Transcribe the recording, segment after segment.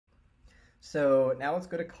So now let's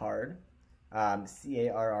go to Carrd,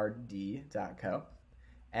 carrd.co.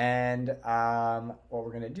 And what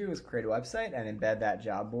we're going to do is create a website and embed that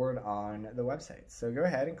job board on the website. So go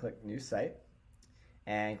ahead and click New Site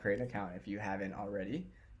and create an account if you haven't already.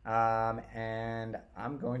 And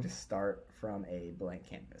I'm going to start from a blank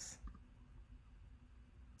canvas.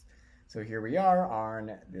 So here we are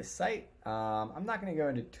on this site. I'm not going to go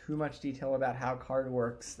into too much detail about how Carrd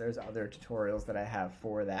works. There's other tutorials that I have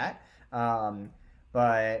for that.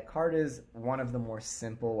 But Carrd is one of the more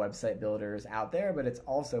simple website builders out there, but it's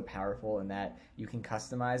also powerful in that you can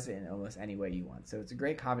customize it in almost any way you want. So it's a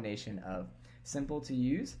great combination of simple to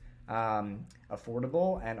use,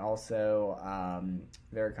 affordable, and also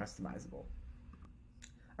very customizable.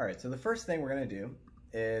 All right, so the first thing we're going to do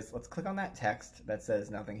is let's click on that text that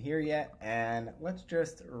says nothing here yet, and let's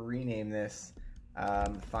just rename this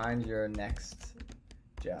Find Your Next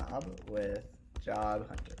Job with Job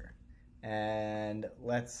Hunter. And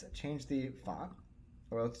let's change the font,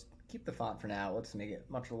 or let's keep the font for now. Let's make it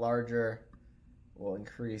much larger. We'll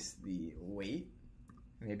increase the weight.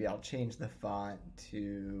 Maybe I'll change the font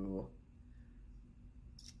to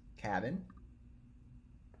Cabin.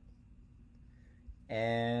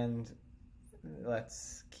 And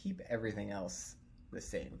let's keep everything else the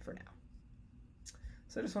same for now.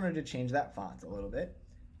 So I just wanted to change that font a little bit.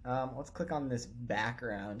 Let's click on this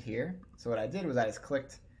background here. So what I did was I just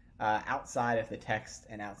clicked outside of the text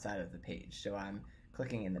and outside of the page. So I'm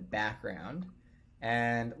clicking in the background,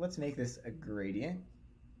 and let's make this a gradient.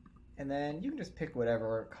 And then you can just pick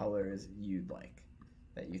whatever colors you'd like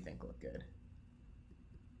that you think look good.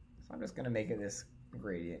 So I'm just going to make it this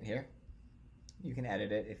gradient here. You can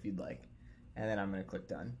edit it if you'd like. And then I'm going to click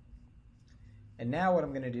done. And now what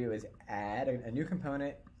I'm going to do is add a new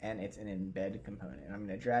component, and it's an embed component. And I'm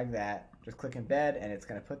going to drag that, just click embed, and it's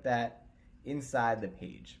going to put that inside the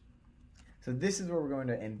page. So this is where we're going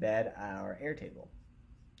to embed our Airtable.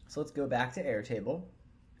 So let's go back to Airtable,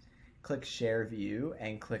 click Share View,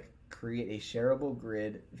 and click Create a Shareable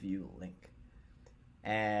Grid View Link.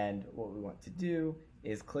 And what we want to do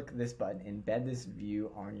is click this button, embed this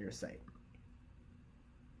view on your site.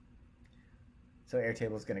 So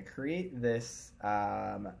Airtable is going to create this,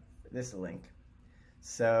 this link.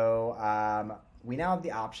 So we now have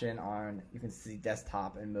the option on, you can see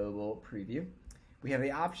desktop and mobile preview. We have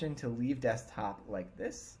the option to leave desktop like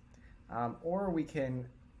this, or we can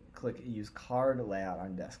click use Carrd layout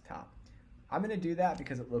on desktop. I'm going to do that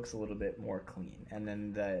because it looks a little bit more clean. And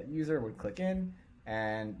then the user would click in,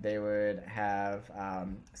 and they would have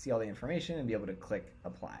see all the information and be able to click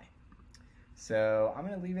apply. So I'm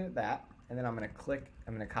going to leave it at that, and then I'm going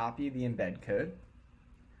to copy the embed code.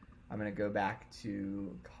 I'm going to go back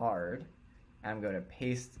to Carrd, and I'm going to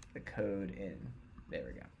paste the code in. There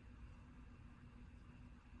we go.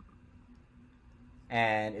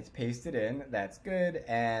 And it's pasted in, that's good,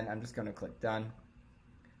 and I'm just going to click done.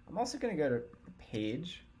 I'm also going to go to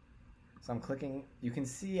page. So I'm clicking, you can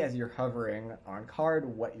see as you're hovering on Carrd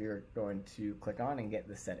what you're going to click on and get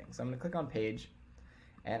the settings. So I'm going to click on page,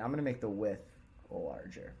 and I'm going to make the width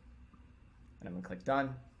larger. And I'm going to click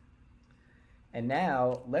done. And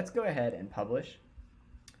now let's go ahead and publish.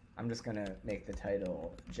 I'm just going to make the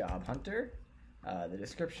title Job Hunter, the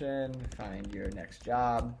description, find your next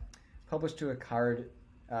job, publish to a Carrd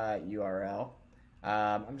URL.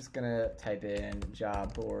 I'm just going to type in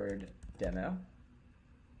job board demo.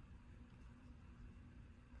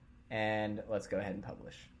 And let's go ahead and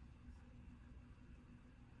publish.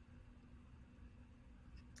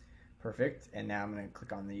 Perfect. And now I'm going to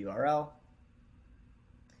click on the URL.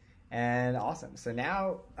 And awesome. So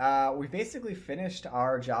now we've basically finished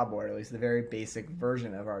our job board, at least the very basic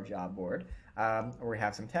version of our job board. Where we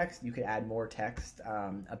have some text. You could add more text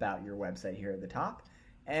about your website here at the top.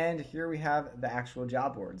 And here we have the actual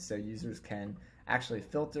job board. So users can actually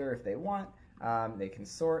filter if they want. They can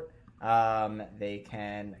sort. They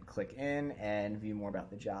can click in and view more about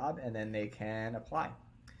the job, and then they can apply.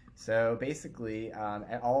 So basically,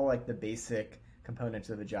 all like the basic components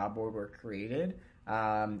of the job board were created.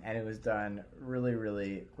 And it was done really,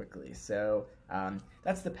 really quickly. So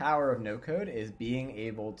that's the power of no code, is being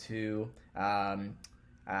able to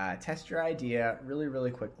test your idea really,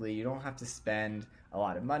 really quickly. You don't have to spend a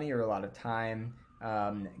lot of money or a lot of time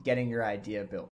getting your idea built.